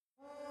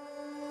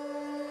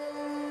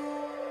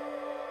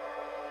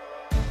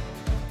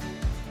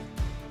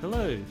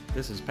Hello,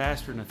 this is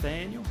Pastor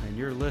Nathaniel, and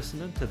you're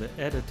listening to the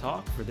Edda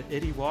Talk for the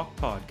Eddy Walk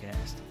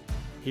podcast.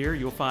 Here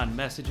you'll find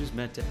messages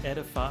meant to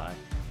edify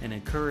and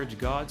encourage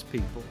God's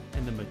people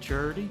in the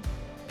maturity,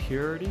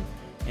 purity,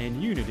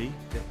 and unity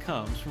that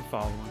comes from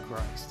following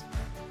Christ.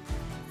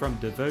 From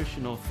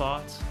devotional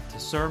thoughts to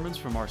sermons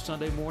from our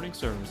Sunday morning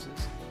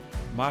services,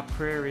 my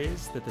prayer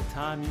is that the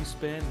time you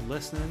spend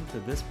listening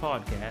to this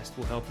podcast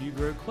will help you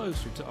grow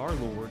closer to our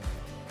Lord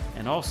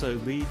and also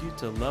lead you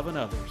to loving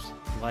others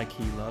like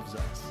He loves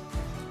us.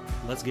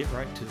 Let's get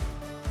right to it.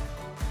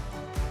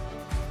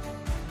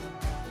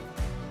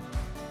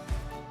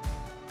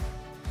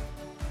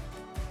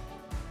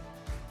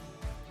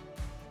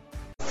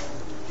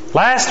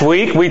 Last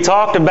week we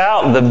talked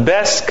about the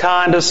best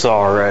kind of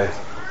sorrow.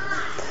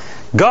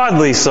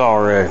 Godly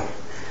sorrow.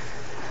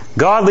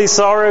 Godly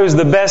sorrow is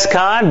the best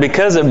kind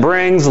because it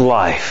brings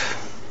life.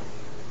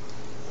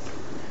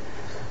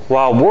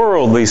 While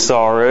worldly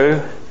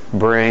sorrow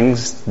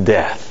brings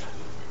death.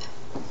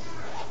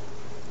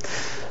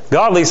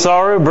 Godly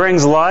sorrow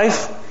brings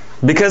life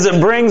because it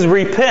brings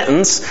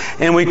repentance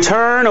and we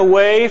turn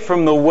away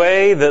from the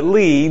way that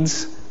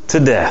leads to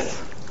death.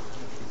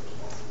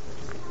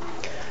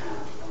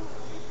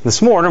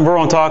 This morning we're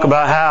going to talk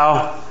about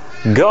how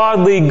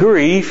godly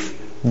grief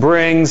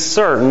brings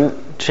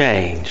certain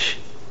change.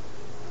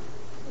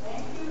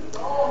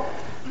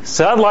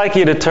 So I'd like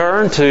you to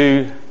turn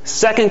to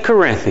 2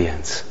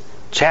 Corinthians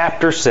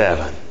chapter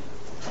 7.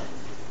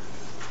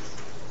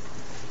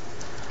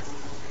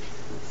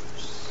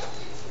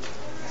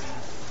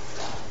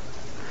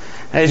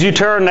 As you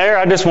turn there,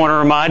 I just want to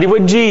remind you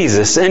what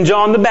Jesus and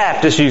John the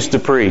Baptist used to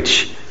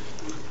preach.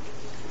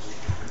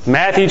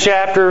 Matthew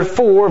chapter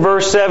 4,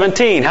 verse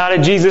 17. How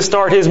did Jesus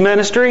start His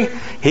ministry?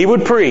 He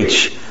would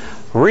preach,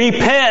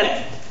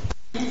 "Repent,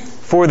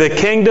 for the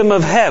kingdom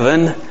of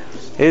heaven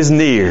is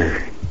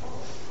near."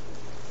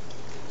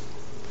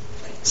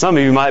 Some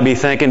of you might be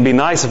thinking, it'd be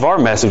nice if our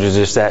message was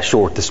just that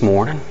short this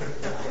morning.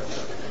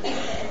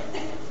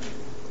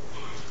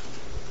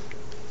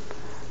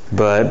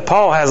 But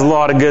Paul has a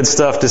lot of good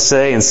stuff to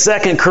say in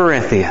 2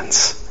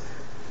 Corinthians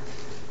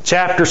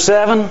chapter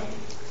 7,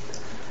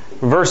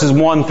 verses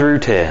 1 through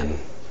 10.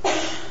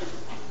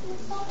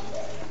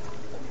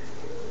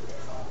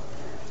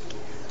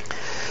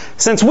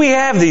 Since we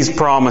have these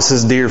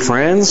promises, dear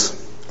friends,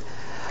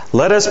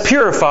 let us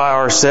purify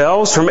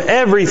ourselves from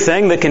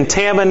everything that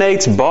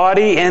contaminates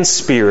body and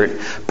spirit,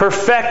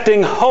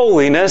 perfecting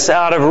holiness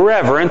out of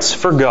reverence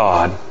for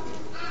God.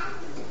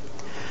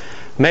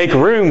 Make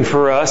room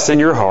for us in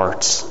your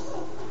hearts.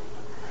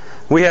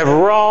 We have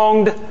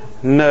wronged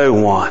no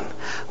one.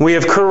 We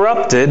have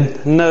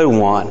corrupted no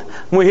one.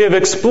 We have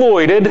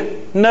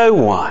exploited no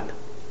one.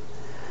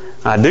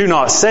 I do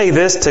not say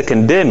this to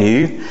condemn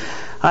you.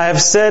 I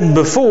have said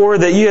before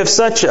that you have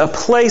such a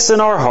place in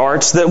our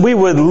hearts that we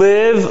would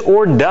live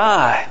or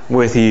die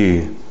with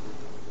you.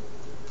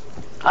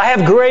 I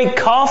have great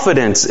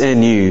confidence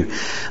in you.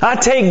 I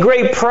take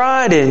great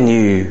pride in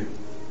you.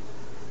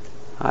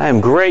 I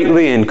am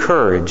greatly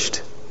encouraged.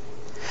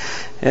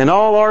 In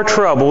all our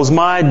troubles,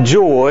 my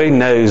joy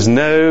knows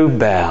no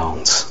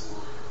bounds.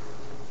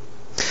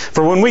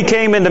 For when we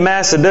came into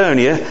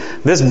Macedonia,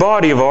 this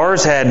body of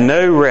ours had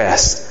no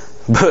rest.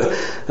 But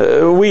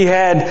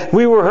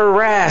we were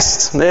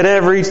harassed at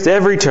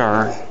every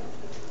turn.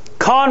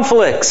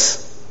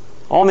 Conflicts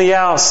on the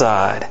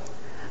outside.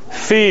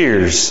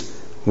 Fears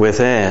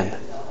within.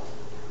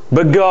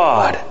 But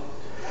God,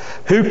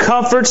 who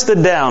comforts the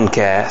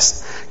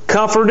downcast,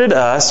 comforted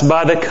us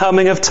by the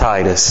coming of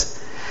Titus.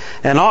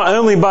 And not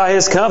only by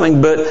his coming,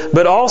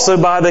 but also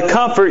by the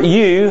comfort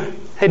you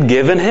had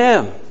given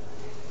him.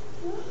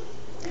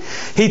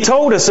 He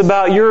told us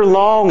about your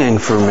longing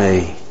for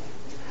me,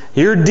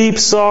 your deep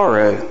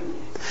sorrow,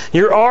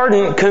 your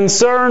ardent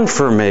concern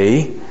for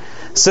me,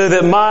 so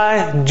that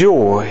my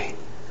joy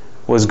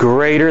was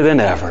greater than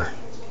ever.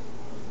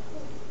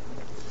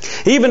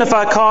 Even if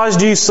I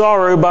caused you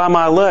sorrow by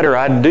my letter,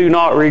 I do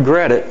not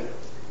regret it.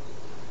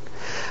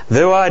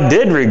 Though I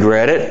did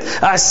regret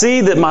it, I see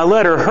that my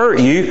letter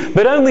hurt you,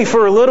 but only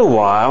for a little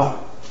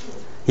while.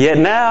 Yet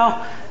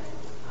now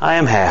I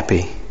am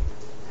happy.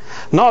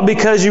 Not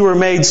because you were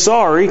made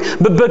sorry,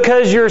 but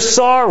because your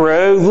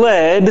sorrow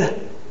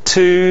led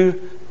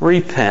to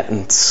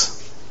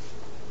repentance.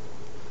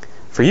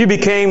 For you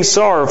became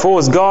sorrowful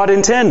as God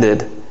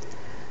intended,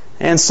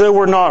 and so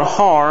were not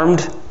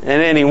harmed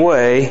in any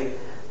way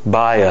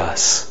by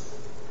us.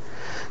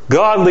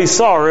 Godly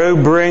sorrow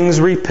brings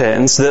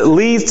repentance that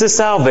leads to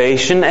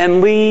salvation and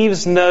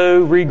leaves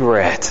no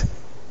regret.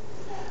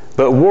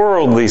 But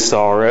worldly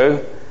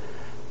sorrow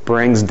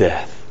brings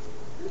death.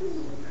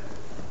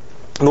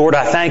 Lord,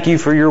 I thank you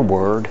for your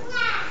word.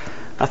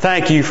 I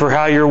thank you for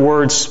how your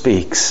word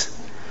speaks.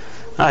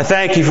 I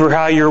thank you for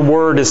how your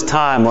word is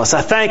timeless.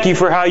 I thank you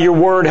for how your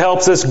word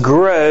helps us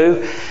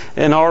grow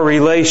in our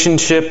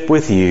relationship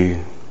with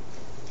you,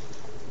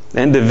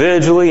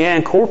 individually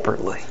and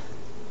corporately.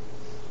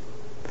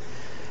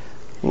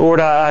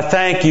 Lord, I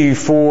thank you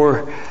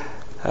for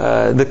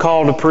the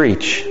call to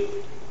preach.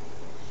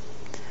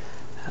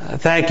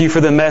 Thank you for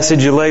the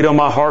message you laid on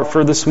my heart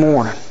for this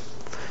morning.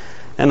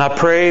 And I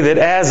pray that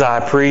as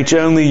I preach,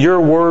 only your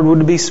word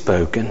would be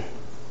spoken.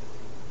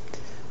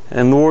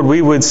 And Lord,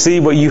 we would see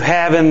what you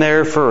have in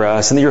there for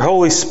us. And that your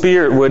Holy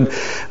Spirit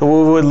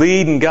would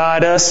lead and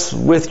guide us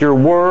with your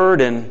word.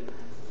 And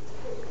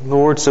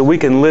Lord, so we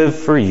can live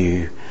for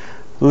you.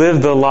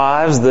 Live the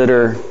lives that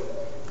are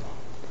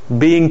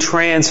being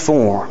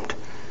transformed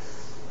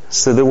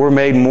so that we're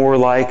made more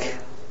like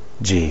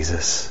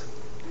Jesus.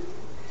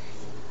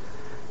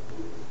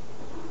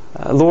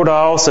 Lord,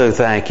 I also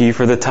thank you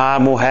for the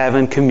time we'll have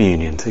in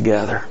communion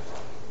together.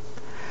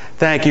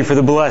 Thank you for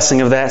the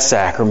blessing of that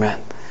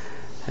sacrament.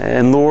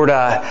 And Lord,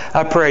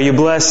 I pray you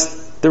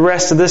bless the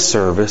rest of this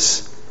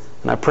service.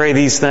 And I pray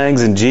these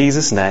things in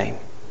Jesus' name.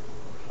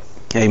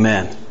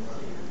 Amen.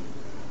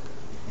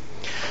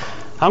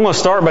 I'm going to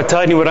start by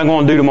telling you what I'm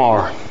going to do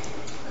tomorrow.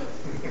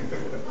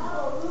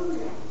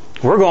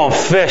 We're going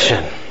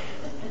fishing.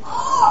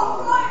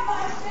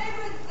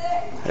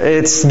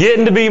 It's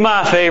getting to be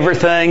my favorite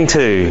thing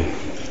too.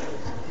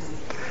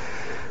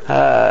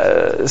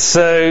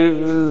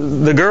 So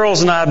the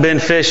girls and I have been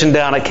fishing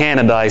down at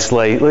Canadice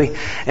lately,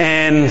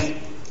 and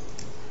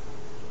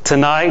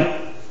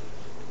tonight,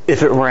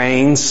 if it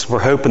rains, we're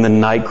hoping the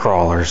night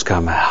crawlers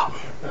come out.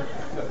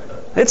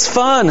 It's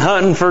fun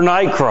hunting for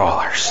night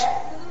crawlers.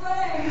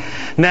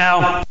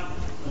 Now,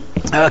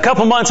 a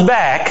couple months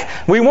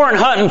back, we weren't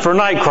hunting for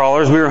night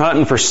crawlers, we were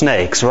hunting for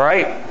snakes,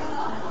 right?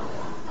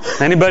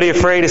 Anybody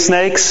afraid of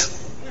snakes?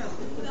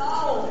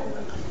 No.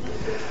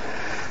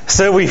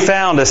 So we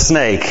found a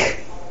snake.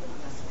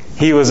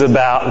 He was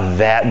about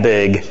that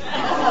big.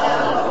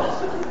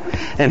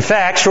 In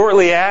fact,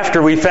 shortly after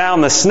we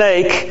found the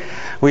snake,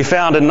 we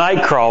found a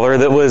night crawler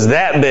that was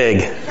that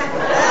big.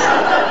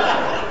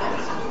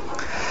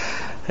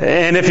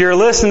 And if you're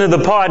listening to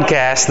the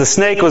podcast, the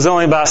snake was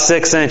only about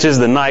 6 inches.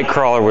 The night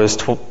crawler was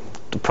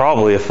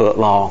probably a foot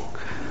long.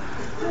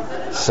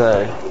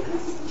 So...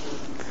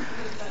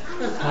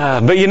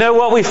 but you know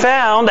what we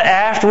found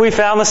after we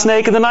found the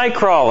snake and the night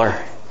crawler?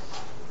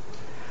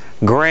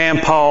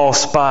 Grandpa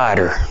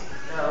spider.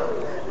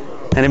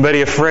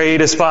 Anybody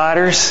afraid of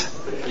spiders?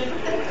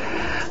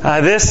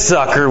 This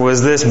sucker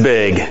was this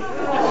big.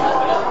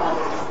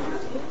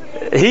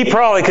 He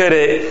probably could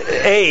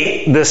have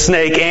ate the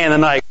snake and the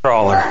night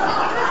crawler.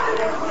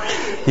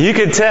 You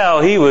could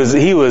tell he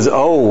was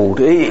old.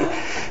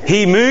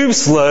 He moved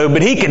slow,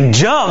 but he could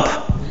jump.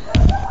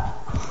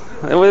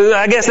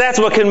 I guess that's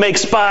what can make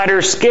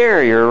spiders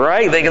scarier,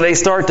 right? They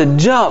start to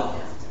jump.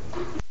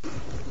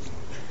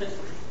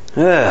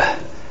 Ugh.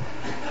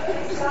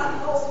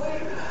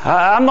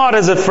 I'm not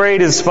as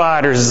afraid of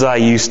spiders as I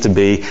used to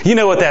be. You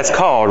know what that's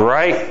called,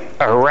 right?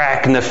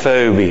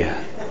 Arachnophobia.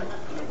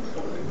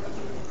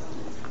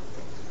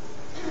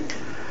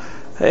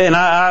 And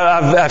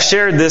I've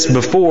shared this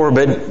before,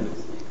 but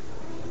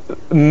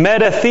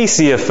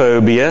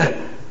metathesiophobia,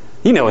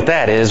 you know what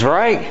that is,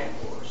 right?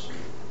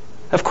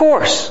 Of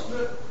course.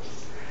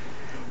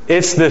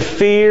 It's the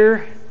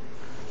fear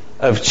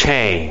of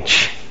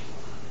change.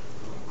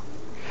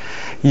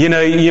 You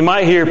know, you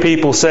might hear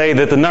people say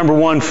that the number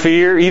one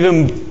fear,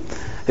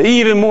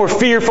 even more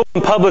fearful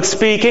than public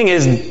speaking,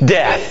 is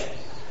death.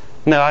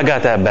 No, I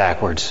got that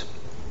backwards.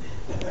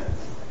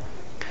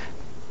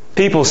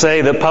 People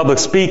say that public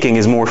speaking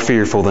is more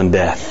fearful than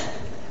death.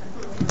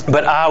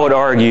 But I would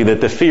argue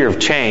that the fear of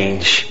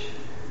change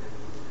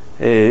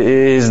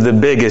is the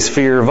biggest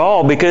fear of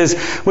all, because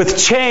with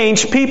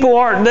change, people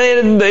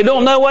they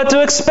don't know what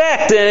to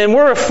expect, and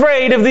we're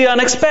afraid of the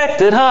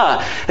unexpected,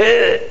 huh?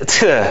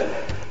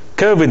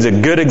 COVID's a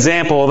good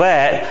example of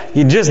that.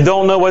 You just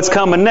don't know what's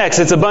coming next.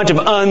 It's a bunch of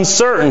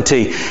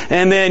uncertainty.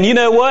 And then, you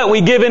know what?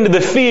 We give into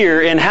the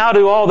fear, and how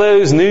do all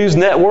those news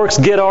networks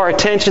get our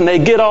attention? They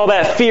get all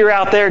that fear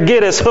out there,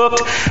 get us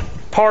hooked.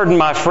 Pardon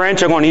my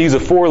French, I'm going to use a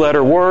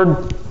 4-letter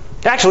word.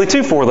 Actually,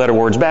 2 4-letter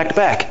words back to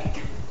back.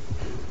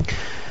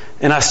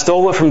 And I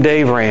stole it from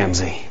Dave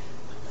Ramsey.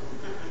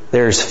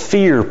 There's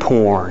fear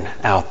porn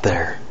out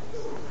there.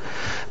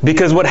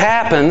 Because what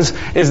happens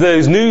is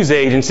those news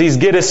agencies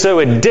get us so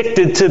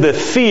addicted to the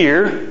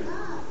fear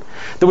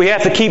that we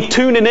have to keep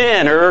tuning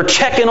in or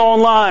checking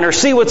online or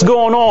see what's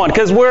going on,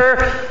 because we're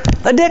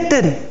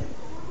addicted.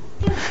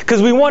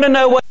 Because we want to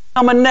know what's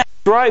coming next,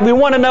 right? We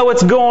want to know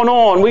what's going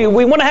on. We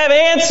want to have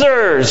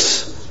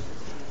answers.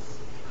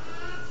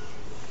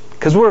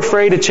 Because we're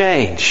afraid of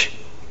change.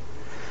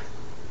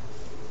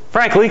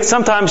 Frankly,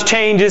 sometimes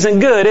change isn't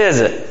good, is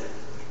it?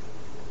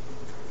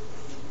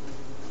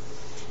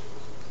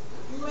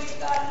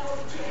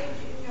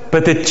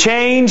 But the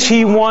change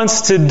He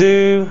wants to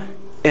do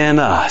in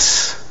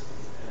us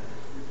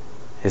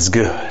is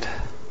good.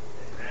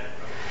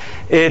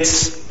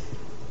 It's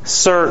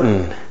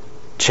certain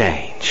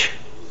change.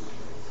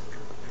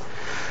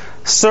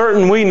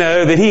 Certain we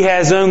know that He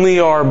has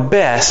only our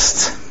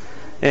best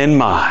in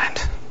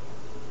mind.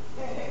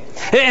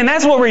 And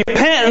that's what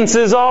repentance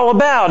is all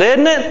about,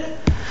 isn't it?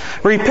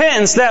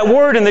 Repentance, that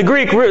word in the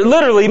Greek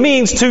literally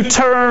means to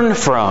turn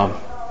from.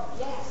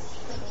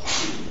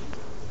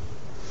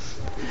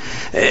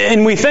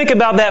 and we think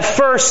about that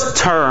first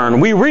turn,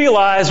 we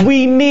realize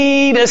we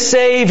need a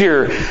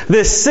Savior.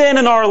 This sin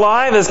in our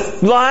lives,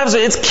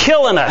 it's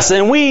killing us,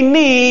 and we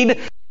need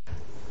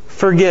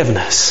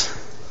forgiveness.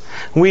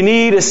 We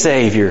need a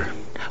Savior.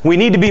 We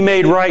need to be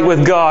made right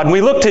with God. And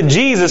we look to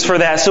Jesus for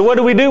that. So what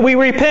do? We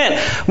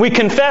repent. We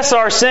confess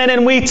our sin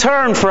and we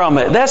turn from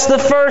it. That's the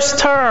first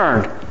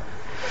turn.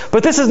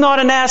 But this is not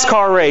a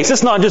NASCAR race.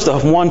 It's not just a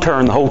one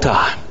turn the whole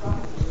time.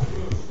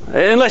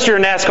 Unless you're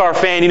a NASCAR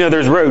fan, you know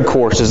there's road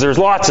courses. There's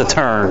lots of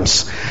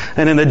turns.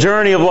 And in the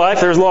journey of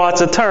life, there's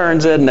lots of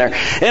turns, isn't there?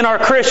 In our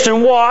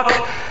Christian walk,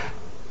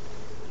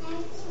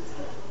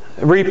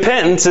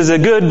 repentance is a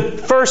good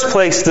first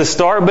place to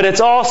start, but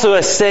it's also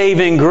a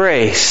saving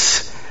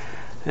grace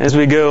as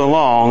we go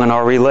along in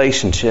our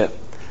relationship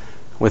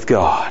with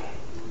God.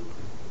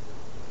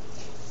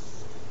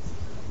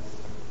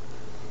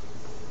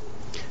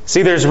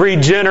 See, there's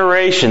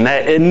regeneration,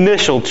 that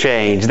initial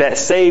change, that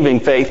saving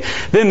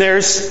faith. Then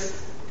there's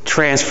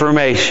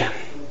transformation.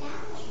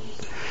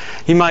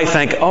 You might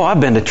think, oh,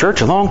 I've been to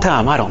church a long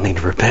time. I don't need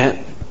to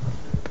repent.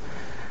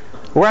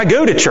 Or I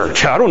go to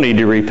church. I don't need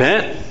to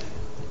repent.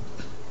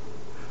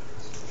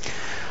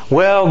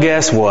 Well,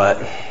 guess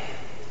what?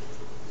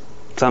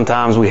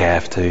 Sometimes we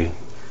have to.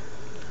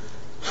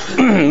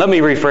 Let me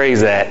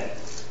rephrase that.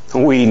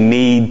 We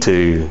need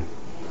to.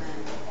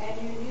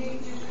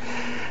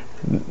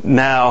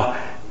 Now,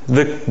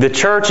 the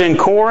church in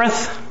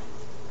Corinth,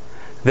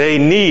 they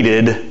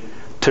needed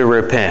to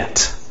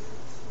repent.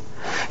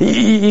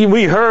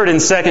 We heard in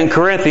 2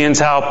 Corinthians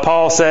how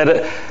Paul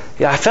said,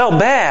 I felt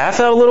bad. I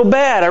felt a little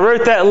bad. I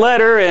wrote that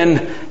letter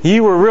and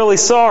you were really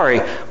sorry.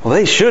 Well,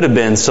 they should have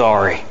been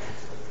sorry.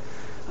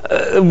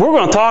 We're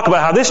going to talk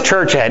about how this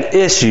church had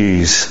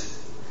issues.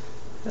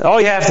 All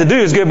you have to do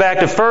is go back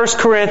to 1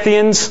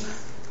 Corinthians,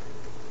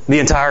 the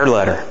entire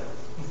letter.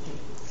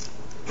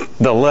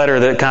 The letter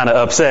that kind of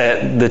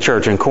upset the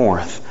church in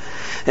Corinth.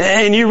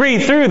 And you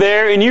read through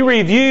there and you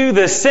review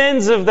the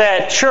sins of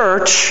that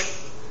church,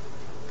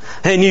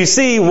 and you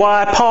see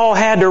why Paul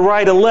had to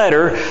write a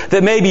letter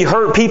that maybe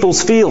hurt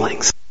people's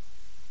feelings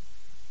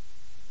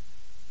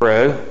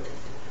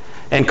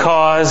and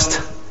caused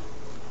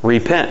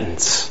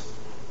repentance.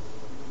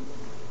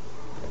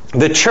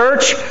 The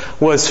church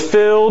was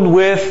filled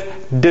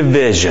with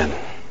division.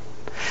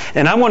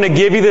 And I want to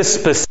give you the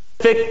specific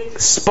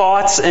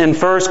spots in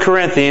 1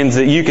 Corinthians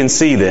that you can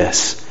see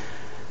this.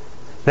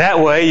 That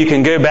way you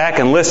can go back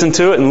and listen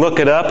to it and look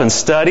it up and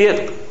study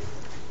it.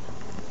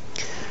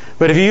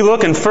 But if you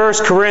look in 1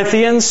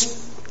 Corinthians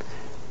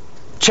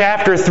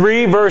chapter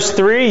 3, verse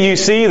 3, you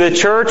see the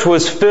church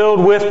was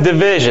filled with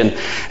division.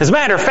 As a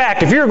matter of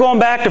fact, if you're going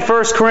back to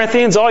 1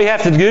 Corinthians, all you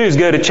have to do is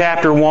go to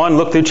chapter 1,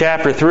 look through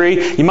chapter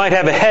 3. You might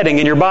have a heading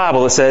in your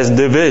Bible that says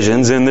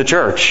divisions in the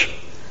church.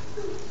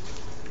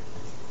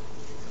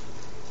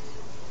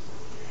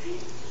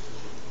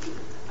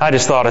 I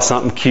just thought of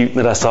something cute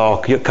that I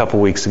saw a couple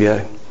weeks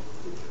ago.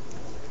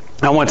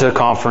 I went to a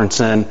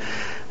conference, and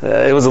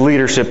it was a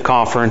leadership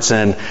conference,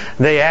 and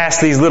they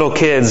asked these little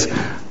kids,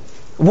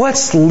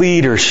 what's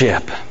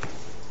leadership?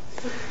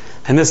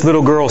 And this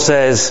little girl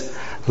says,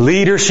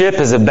 leadership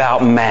is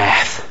about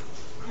math,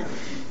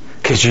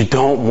 because you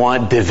don't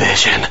want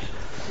division.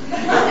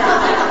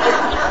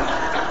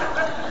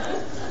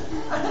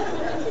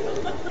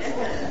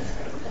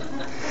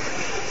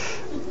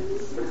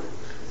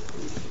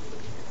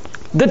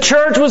 The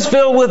church was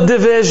filled with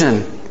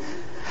division.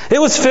 It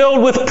was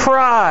filled with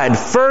pride.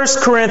 1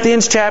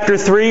 Corinthians chapter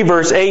 3,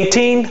 verse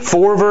 18,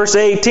 4 verse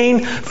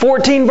 18,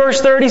 14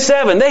 verse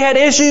 37. They had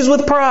issues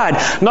with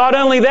pride. Not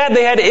only that,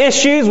 they had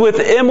issues with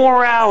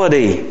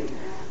immorality.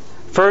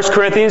 1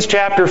 Corinthians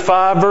chapter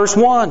 5, verse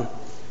 1.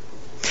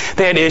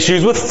 They had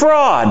issues with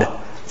fraud.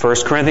 1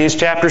 Corinthians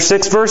chapter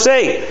 6, verse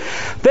 8.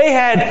 They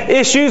had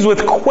issues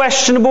with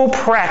questionable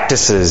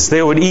practices.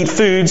 They would eat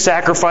food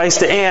sacrificed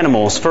to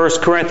animals. 1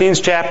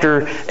 Corinthians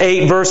chapter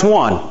 8, verse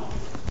 1.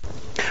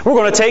 We're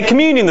going to take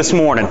communion this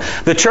morning.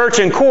 The church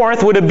in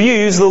Corinth would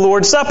abuse the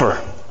Lord's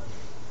Supper.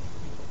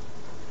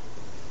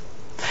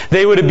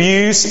 They would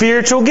abuse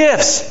spiritual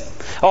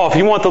gifts. Oh, if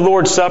you want the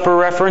Lord's Supper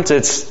reference,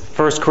 it's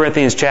 1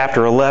 Corinthians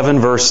chapter 11,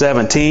 verse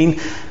 17.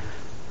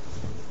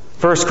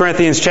 1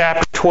 Corinthians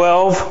chapter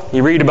 12,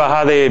 you read about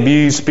how they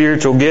abuse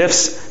spiritual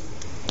gifts.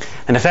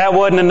 And if that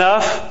wasn't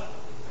enough,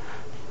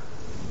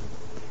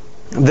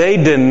 they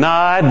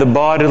denied the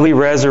bodily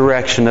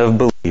resurrection of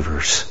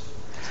believers.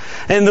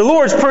 And the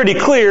Lord's pretty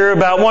clear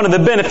about one of the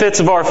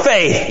benefits of our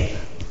faith.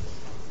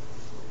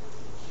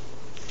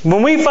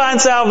 When we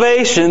find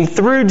salvation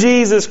through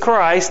Jesus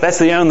Christ, that's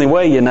the only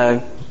way, you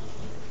know.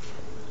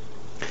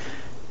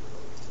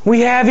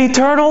 We have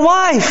eternal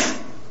life.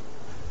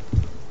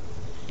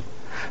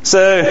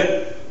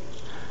 So,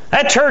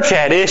 that church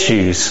had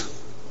issues.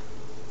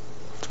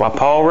 That's why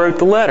Paul wrote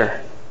the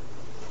letter.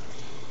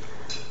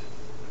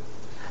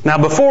 Now,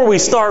 before we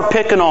start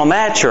picking on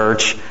that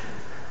church,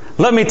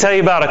 let me tell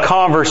you about a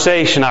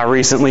conversation I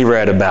recently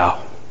read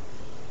about.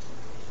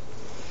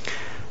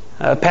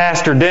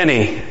 Pastor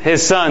Denny,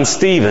 his son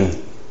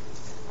Stephen,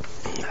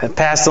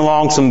 passed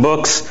along some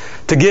books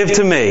to give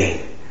to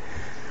me.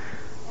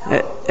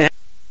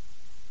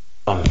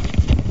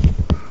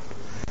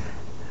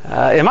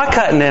 Am I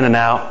cutting in and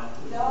out?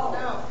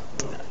 No.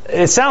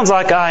 It sounds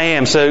like I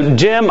am. So,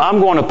 Jim, I'm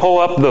going to pull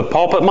up the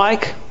pulpit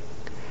mic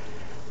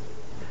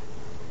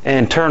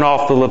and turn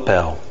off the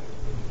lapel.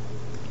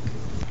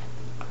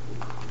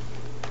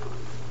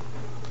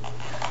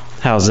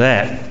 How's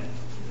that?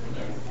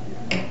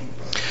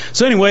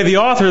 So anyway, the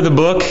author of the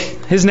book,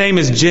 his name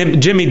is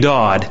Jimmy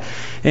Dodd.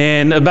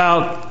 And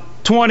about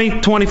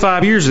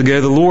 25 years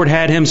ago, the Lord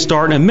had him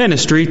start a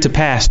ministry to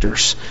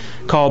pastors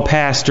called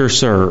Pastor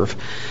Serve.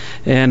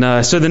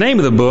 And so the name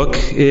of the book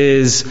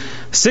is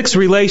 6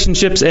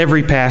 Relationships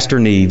Every Pastor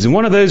Needs. And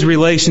one of those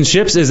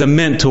relationships is a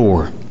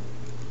mentor.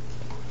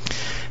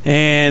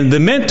 And the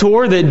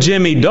mentor that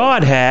Jimmy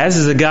Dodd has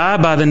is a guy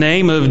by the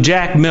name of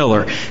Jack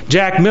Miller.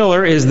 Jack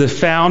Miller is the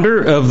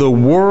founder of the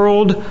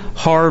World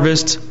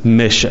Harvest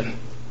Mission.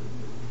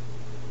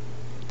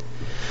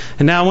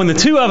 And now when the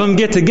two of them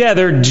get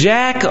together,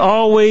 Jack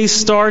always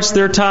starts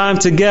their time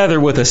together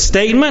with a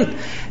statement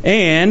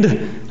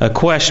and a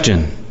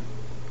question.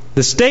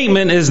 The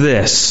statement is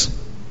this: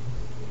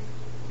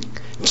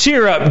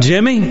 cheer up,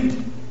 Jimmy.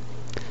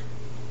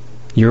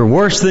 You're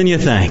worse than you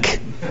think.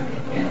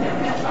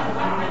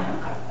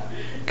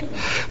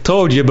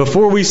 Told you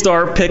before we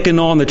start picking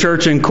on the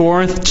church in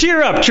Corinth,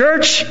 cheer up,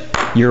 church.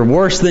 You're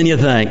worse than you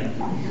think.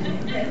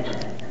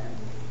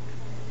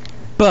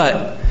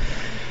 But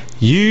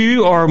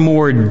you are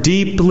more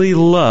deeply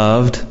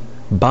loved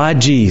by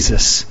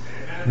Jesus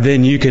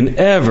than you can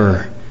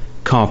ever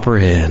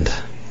comprehend.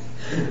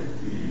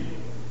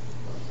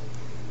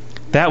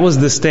 That was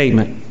the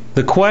statement.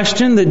 The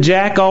question that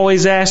Jack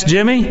always asked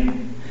Jimmy: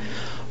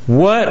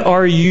 what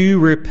are you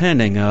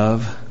repenting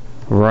of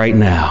right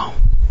now?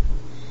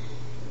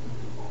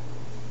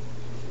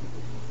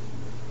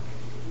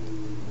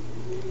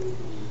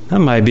 That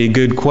might be a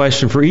good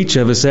question for each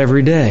of us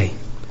every day.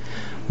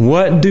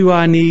 What do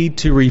I need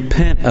to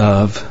repent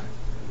of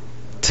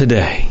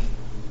today?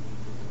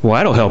 Well,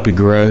 that'll help you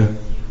grow.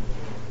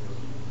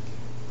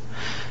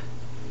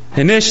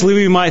 Initially,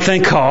 we might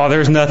think, oh,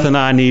 there's nothing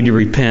I need to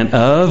repent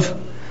of.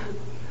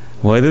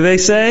 What do they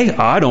say?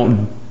 I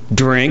don't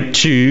drink,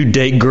 chew,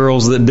 date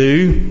girls that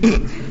do.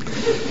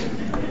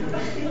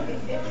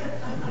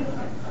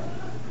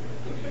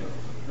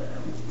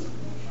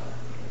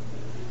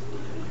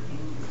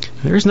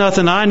 There's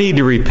nothing I need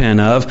to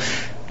repent of.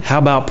 How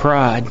about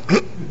pride?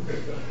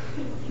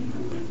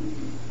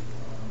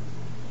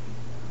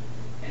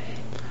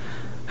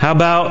 How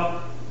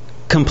about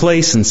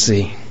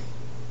complacency?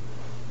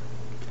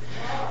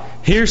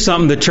 Here's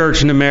something the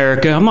church in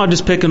America, I'm not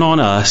just picking on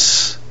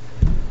us,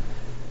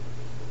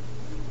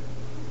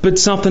 but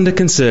something to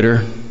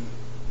consider.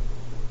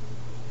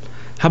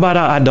 How about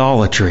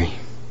idolatry?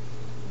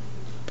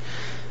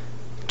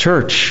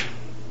 Church,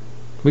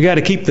 we got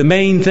to keep the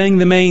main thing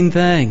the main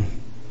thing.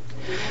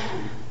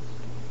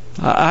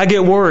 I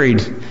get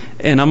worried,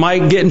 and I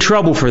might get in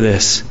trouble for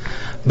this,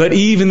 but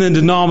even in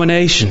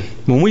denomination,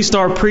 when we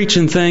start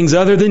preaching things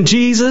other than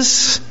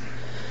Jesus,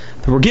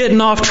 we're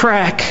getting off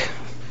track.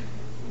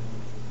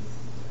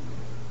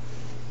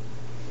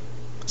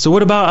 So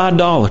what about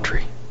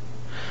idolatry?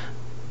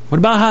 What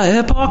about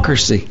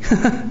hypocrisy?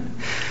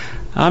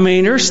 I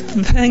mean, there's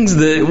things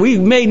that we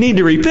may need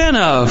to repent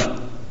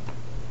of.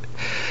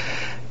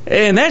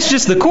 And that's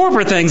just the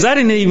corporate things. I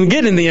didn't even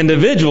get in the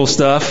individual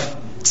stuff.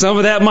 Some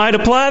of that might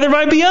apply. There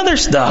might be other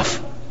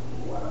stuff.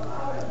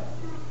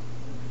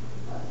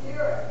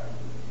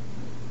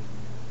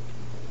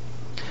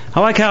 I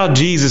like how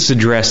Jesus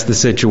addressed the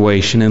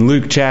situation in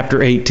Luke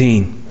chapter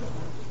 18.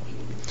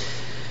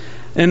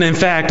 And in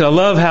fact, I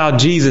love how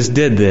Jesus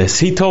did this.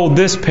 He told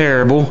this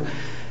parable,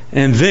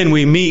 and then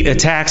we meet a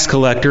tax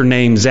collector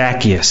named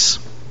Zacchaeus.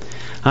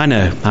 I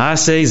know, I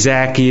say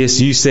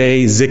Zacchaeus, you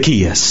say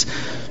Zacchaeus.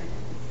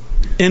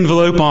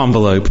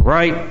 Envelope,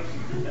 right?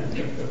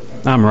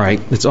 I'm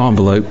right, it's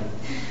envelope.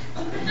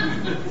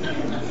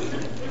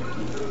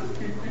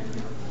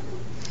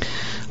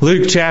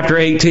 Luke chapter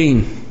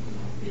 18,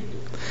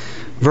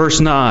 verse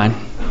 9.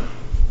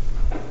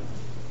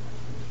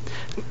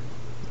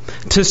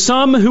 To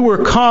some who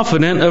were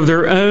confident of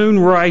their own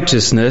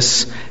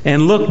righteousness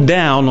and looked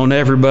down on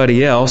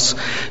everybody else,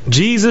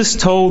 Jesus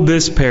told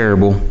this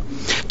parable.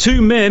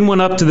 2 men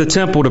went up to the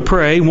temple to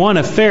pray, one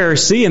a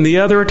Pharisee and the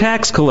other a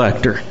tax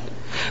collector.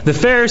 The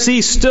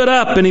Pharisee stood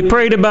up and he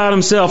prayed about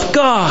himself,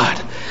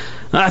 God,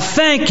 I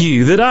thank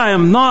you that I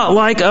am not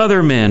like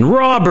other men,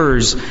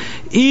 robbers,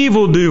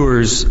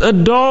 evildoers,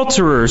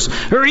 adulterers,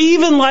 or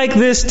even like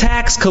this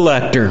tax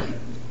collector.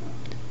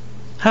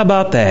 How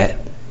about that?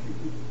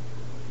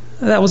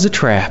 That was a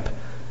trap.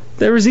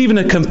 There was even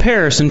a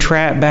comparison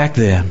trap back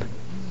then.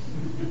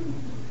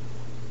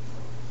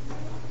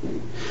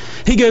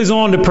 He goes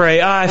on to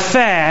pray, I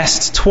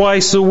fast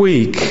twice a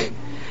week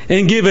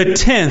and give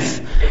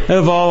 1/10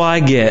 of all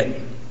I get.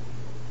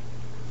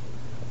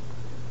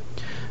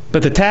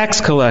 But the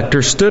tax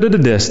collector stood at a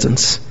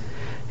distance.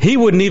 He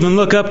wouldn't even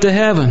look up to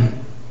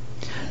heaven.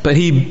 But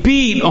he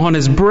beat on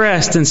his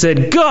breast and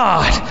said,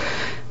 God,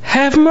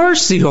 have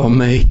mercy on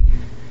me,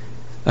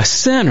 a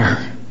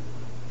sinner.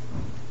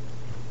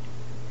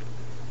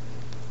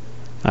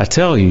 I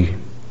tell you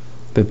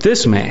that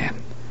this man,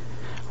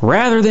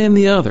 rather than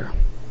the other,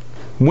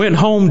 went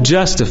home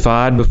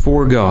justified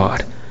before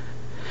God.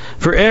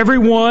 For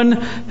everyone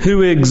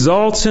who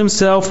exalts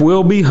himself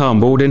will be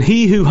humbled, and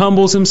he who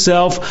humbles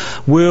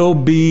himself will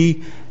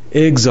be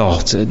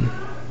exalted.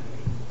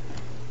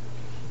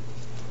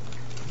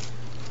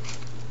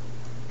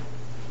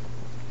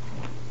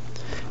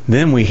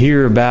 Then we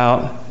hear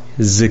about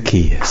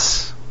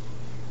Zacchaeus.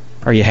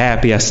 Are you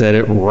happy I said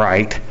it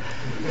right?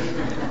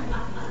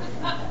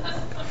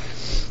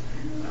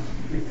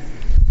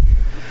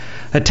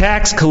 A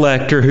tax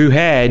collector who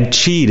had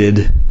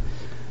cheated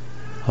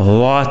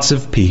lots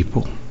of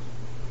people.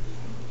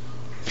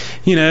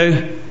 You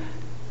know,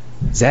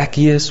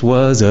 Zacchaeus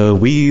was a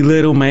wee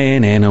little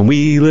man, and a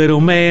wee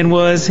little man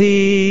was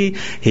he.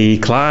 He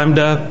climbed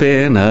up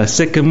in a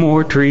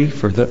sycamore tree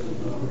for the...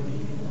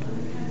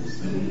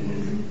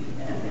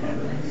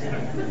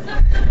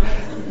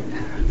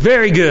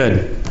 Very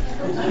good.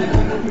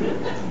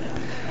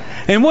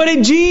 And what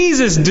did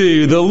Jesus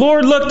do? The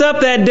Lord looked up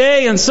that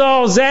day and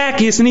saw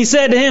Zacchaeus, and He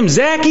said to him,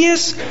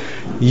 Zacchaeus,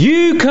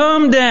 you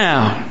come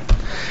down,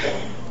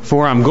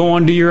 for I'm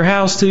going to your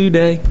house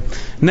today.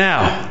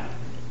 Now,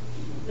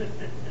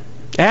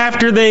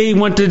 after they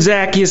went to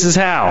Zacchaeus'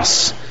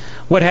 house,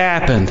 what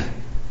happened?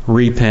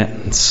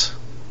 Repentance.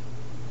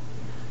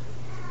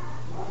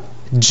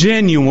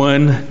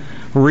 Genuine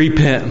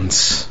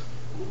repentance.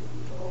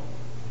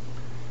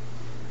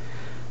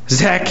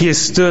 Zacchaeus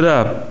stood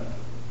up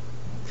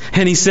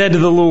and he said to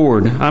the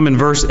Lord, I'm in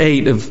verse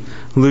 8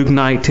 of Luke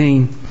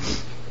 19.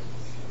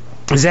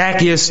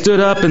 Zacchaeus stood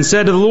up and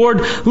said to the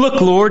Lord, look,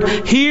 Lord,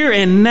 here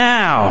and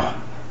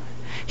now.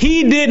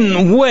 He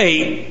didn't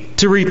wait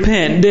to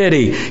repent, did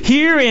he?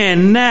 Here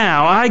and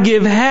now I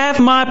give half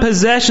my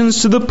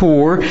possessions to the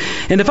poor,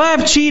 and if I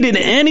have cheated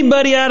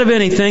anybody out of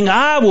anything,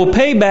 I will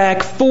pay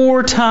back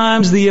 4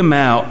 times the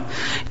amount.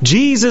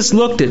 Jesus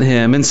looked at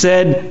him and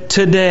said,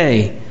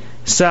 today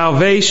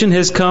salvation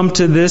has come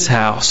to this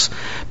house,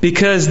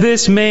 because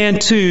this man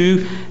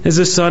too is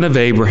a son of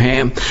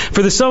Abraham.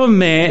 For the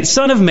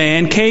Son of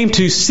Man came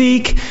to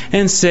seek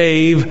and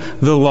save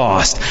the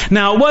lost.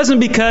 Now, it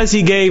wasn't because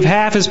he gave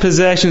half his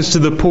possessions to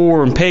the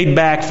poor and paid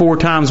back 4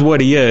 times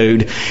what he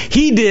owed.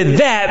 He did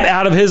that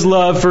out of his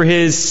love for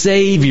his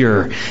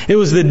Savior. It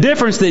was the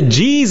difference that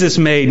Jesus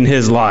made in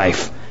his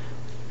life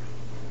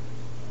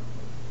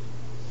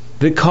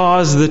that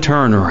caused the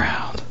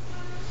turnaround.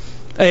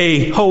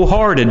 A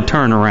wholehearted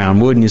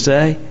turnaround, wouldn't you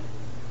say?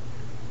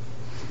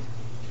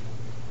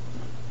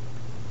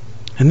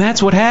 And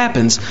that's what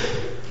happens.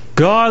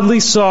 Godly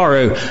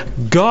sorrow,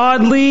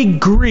 godly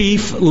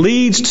grief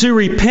leads to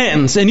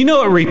repentance. And you know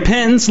what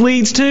repentance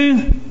leads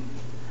to?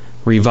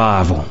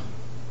 Revival.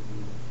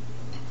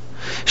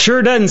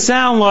 Sure doesn't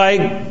sound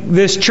like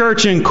this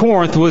church in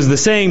Corinth was the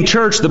same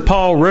church that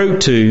Paul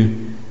wrote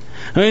to.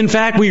 In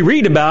fact, we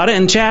read about it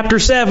in chapter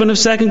 7 of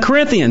 2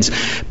 Corinthians.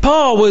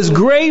 Paul was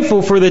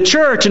grateful for the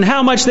church and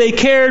how much they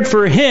cared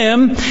for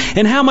him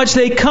and how much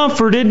they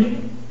comforted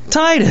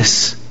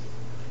Titus.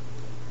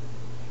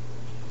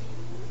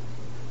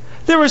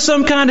 There was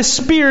some kind of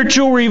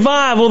spiritual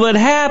revival that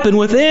happened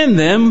within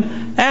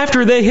them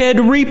after they had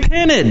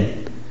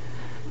repented.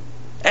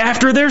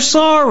 After their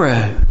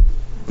sorrow.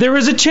 There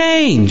was a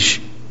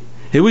change.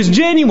 It was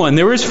genuine.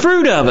 There was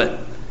fruit of it.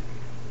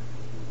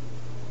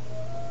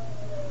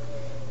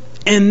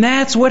 And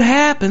that's what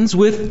happens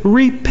with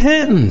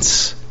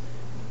repentance.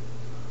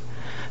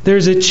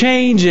 There's a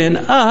change in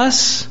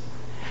us,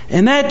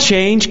 and that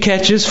change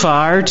catches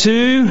fire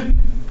to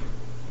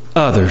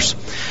others.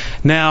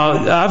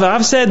 Now,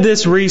 I've said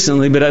this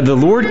recently, but the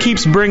Lord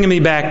keeps bringing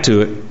me back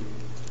to it.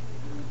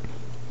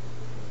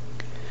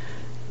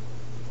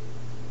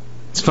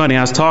 It's funny,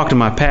 I was talking to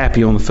my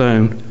pappy on the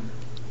phone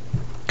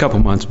a couple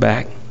months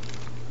back.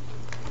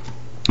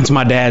 It's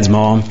my dad's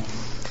mom.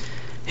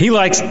 He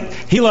likes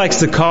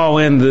to call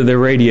in the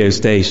radio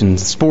station,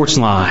 Sports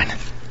Line.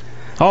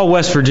 All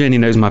West Virginia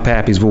knows my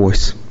pappy's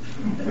voice.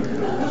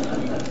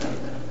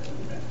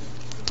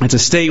 It's a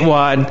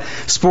statewide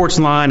sports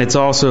line. It's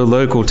also a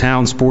local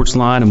town sports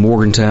line in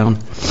Morgantown.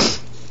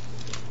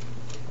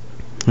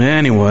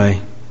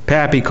 Anyway,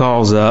 Pappy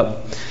calls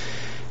up,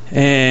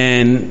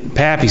 and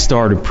Pappy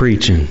started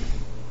preaching.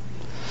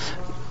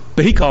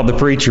 But he called the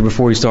preacher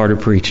before he started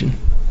preaching.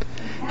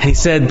 And he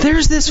said,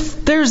 there's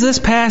this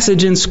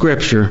passage in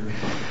Scripture.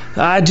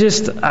 I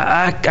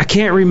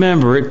can't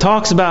remember. It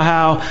talks about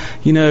how,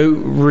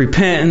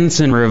 repentance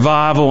and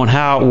revival and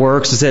how it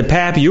works. I said,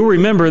 Pappy, you'll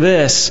remember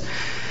this.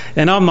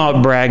 And I'm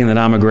not bragging that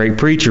I'm a great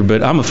preacher,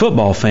 but I'm a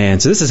football fan.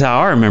 So this is how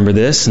I remember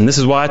this. And this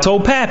is why I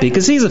told Pappy,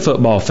 because he's a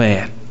football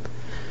fan.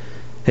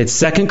 It's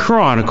 2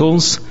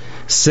 Chronicles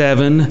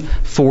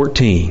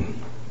 7:14.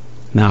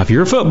 Now, if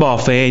you're a football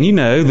fan, you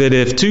know that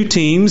if two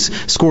teams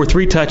score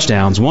 3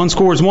 touchdowns, one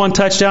scores 1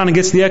 touchdown and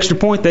gets the extra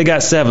point, they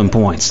got 7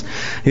 points.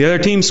 The other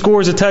team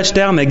scores a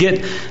touchdown, they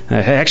get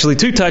actually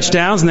 2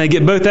 touchdowns, and they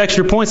get both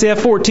extra points, they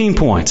have 14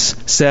 points.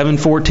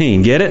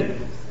 7-14. Get it?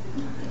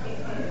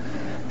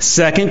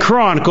 2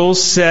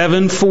 Chronicles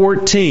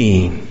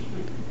 7:14.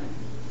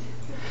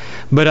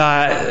 But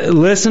I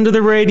listened to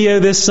the radio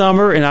this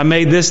summer, and I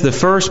made this the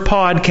first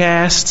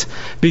podcast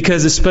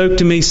because it spoke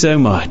to me so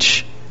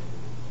much.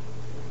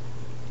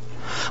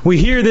 We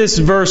hear this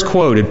verse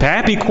quoted.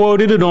 Pappy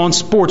quoted it on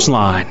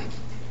Sportsline.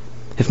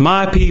 If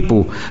my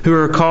people who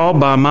are called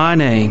by my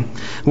name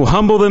will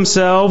humble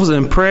themselves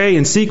and pray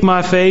and seek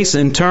my face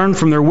and turn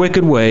from their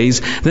wicked ways,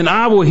 then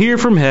I will hear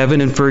from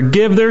heaven and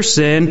forgive their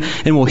sin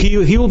and will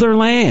heal their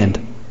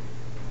land.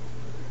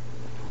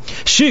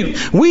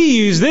 Shoot, we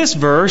used this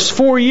verse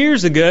 4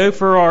 years ago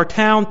for our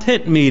town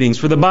tent meetings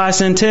for the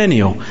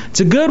bicentennial.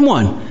 It's a good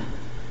one.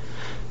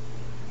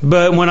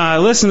 But when I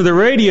listened to the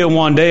radio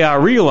one day, I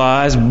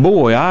realized,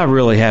 boy, I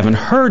really haven't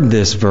heard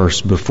this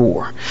verse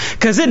before.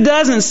 Because it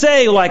doesn't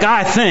say, like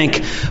I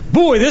think,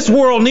 boy, this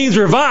world needs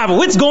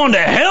revival. It's going to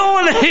hell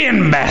in a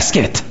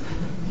handbasket.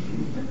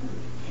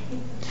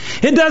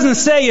 It doesn't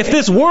say if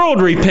this world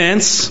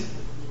repents.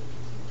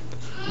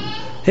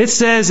 It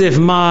says if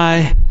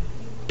my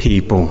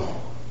people.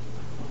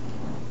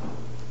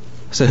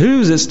 So who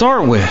does it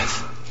start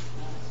with?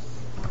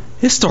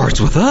 It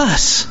starts with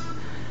us.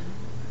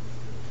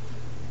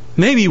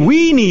 Maybe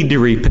we need to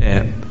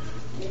repent.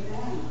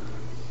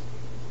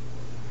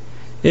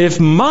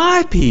 If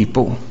my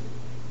people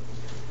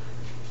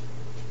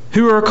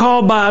who are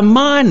called by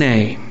my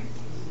name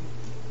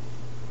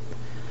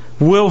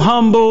will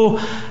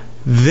humble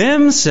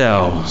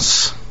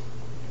themselves.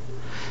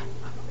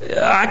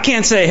 I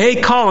can't say, hey,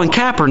 Colin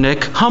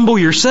Kaepernick, humble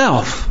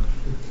yourself.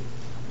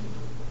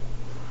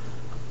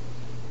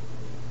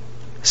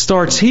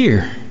 Starts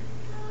here.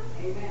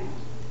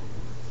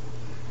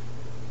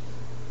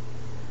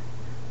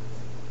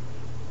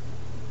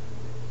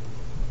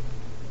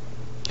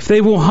 If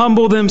they will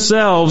humble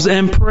themselves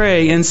and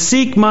pray and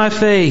seek my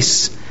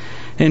face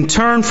and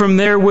turn from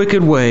their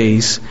wicked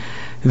ways,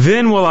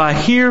 then will I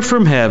hear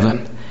from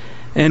heaven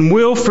and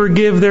will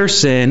forgive their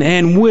sin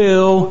and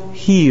will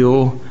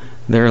heal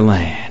their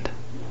land.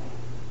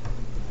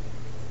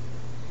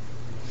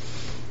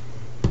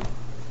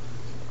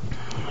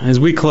 As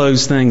we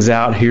close things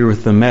out here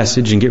with the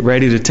message and get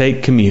ready to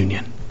take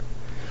communion,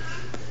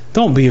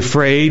 don't be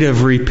afraid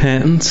of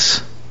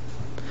repentance.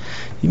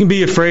 You can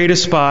be afraid of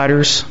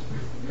spiders.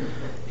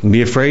 You can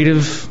be afraid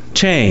of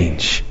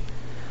change.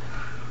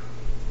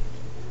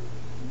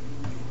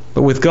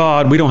 But with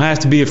God, we don't have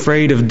to be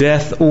afraid of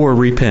death or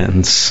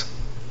repentance.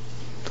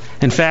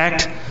 In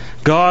fact,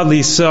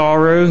 godly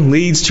sorrow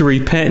leads to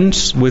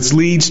repentance, which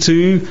leads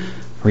to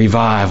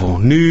revival,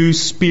 new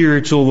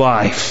spiritual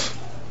life.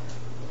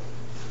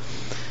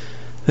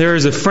 There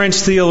is a French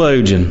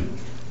theologian.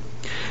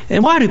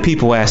 And why do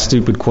people ask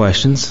stupid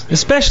questions?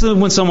 Especially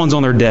when someone's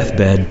on their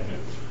deathbed.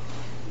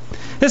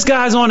 This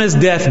guy's on his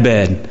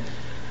deathbed.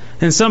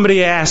 And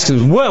somebody asks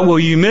him, what will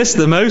you miss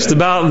the most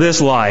about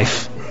this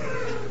life?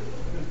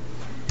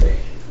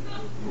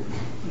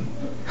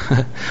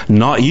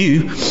 Not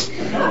you.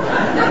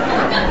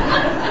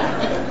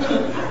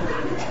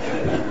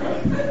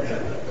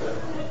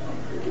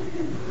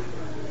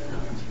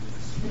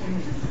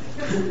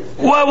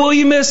 What will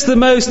you miss the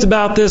most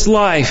about this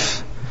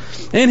life?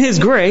 In His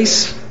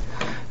grace,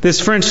 this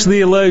French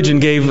theologian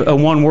gave a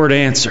one-word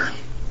answer.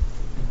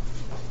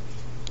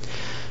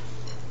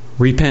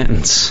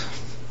 Repentance.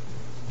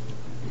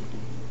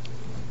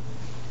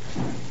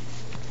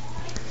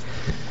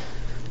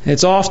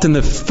 It's often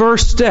the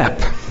first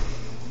step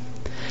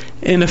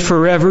in a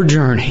forever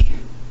journey.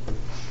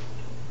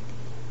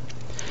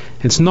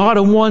 It's not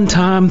a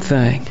one-time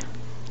thing.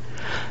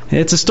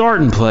 It's a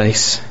starting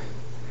place.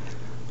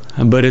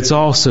 But it's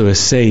also a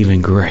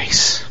saving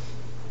grace.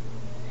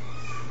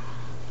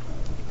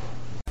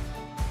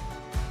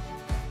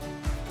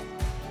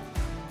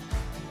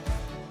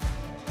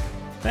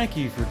 Thank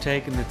you for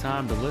taking the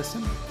time to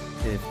listen.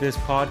 If this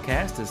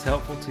podcast is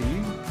helpful to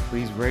you,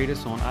 please rate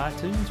us on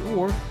iTunes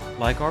or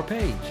like our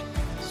page,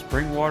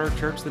 Springwater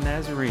Church the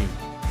Nazarene,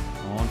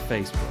 on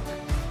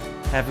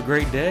Facebook. Have a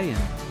great day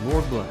and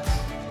Lord bless.